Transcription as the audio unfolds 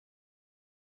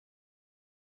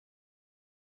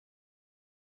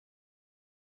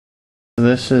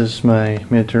This is my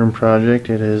midterm project.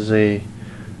 It is a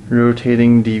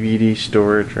rotating DVD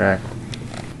storage rack.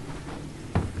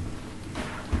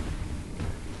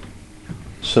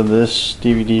 So this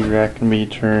DVD rack can be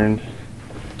turned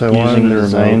using the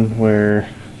design where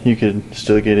you could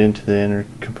still get into the inner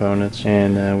components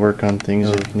and work on things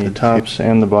if you need. The tops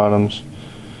and the bottoms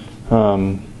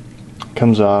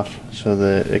comes off so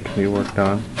that it can be worked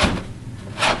on.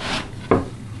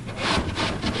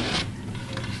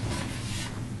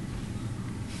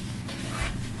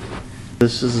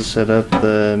 This is the setup.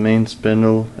 The main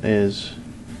spindle is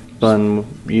spun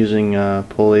using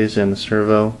pulleys and the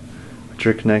servo, which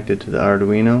are connected to the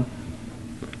Arduino.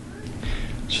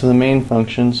 So the main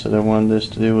functions that I wanted this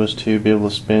to do was to be able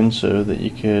to spin so that you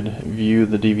could view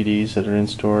the DVDs that are in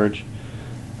storage,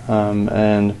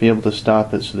 and be able to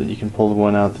stop it so that you can pull the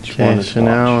one out that you wanted to watch. So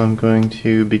now I'm going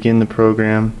to begin the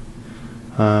program,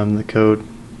 the code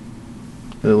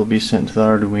that will be sent to the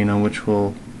Arduino, which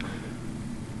will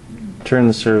turn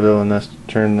the servo and thus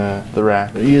turn the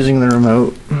rack. Using the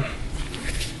remote,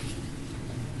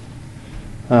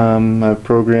 I've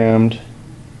programmed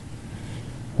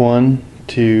 1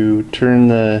 to turn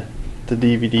the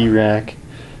DVD rack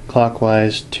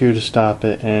clockwise, 2 to stop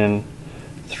it, and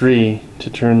 3 to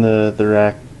turn the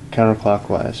rack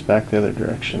counterclockwise, back the other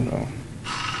direction.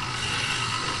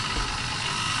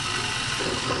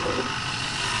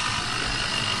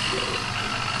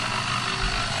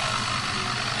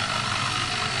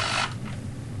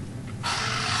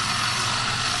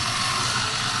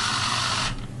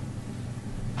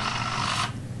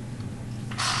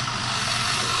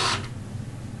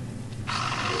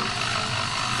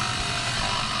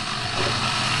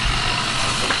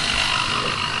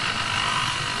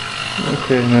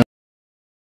 Okay, now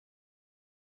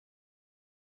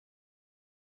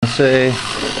say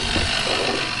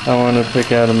I want to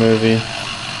pick out a movie.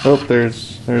 Oh,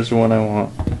 there's the one I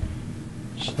want.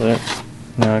 So there.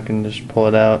 Now I can just pull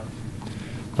it out.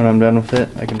 When I'm done with it,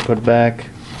 I can put it back,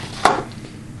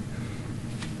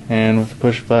 and with the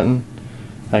push button,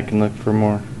 I can look for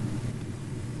more.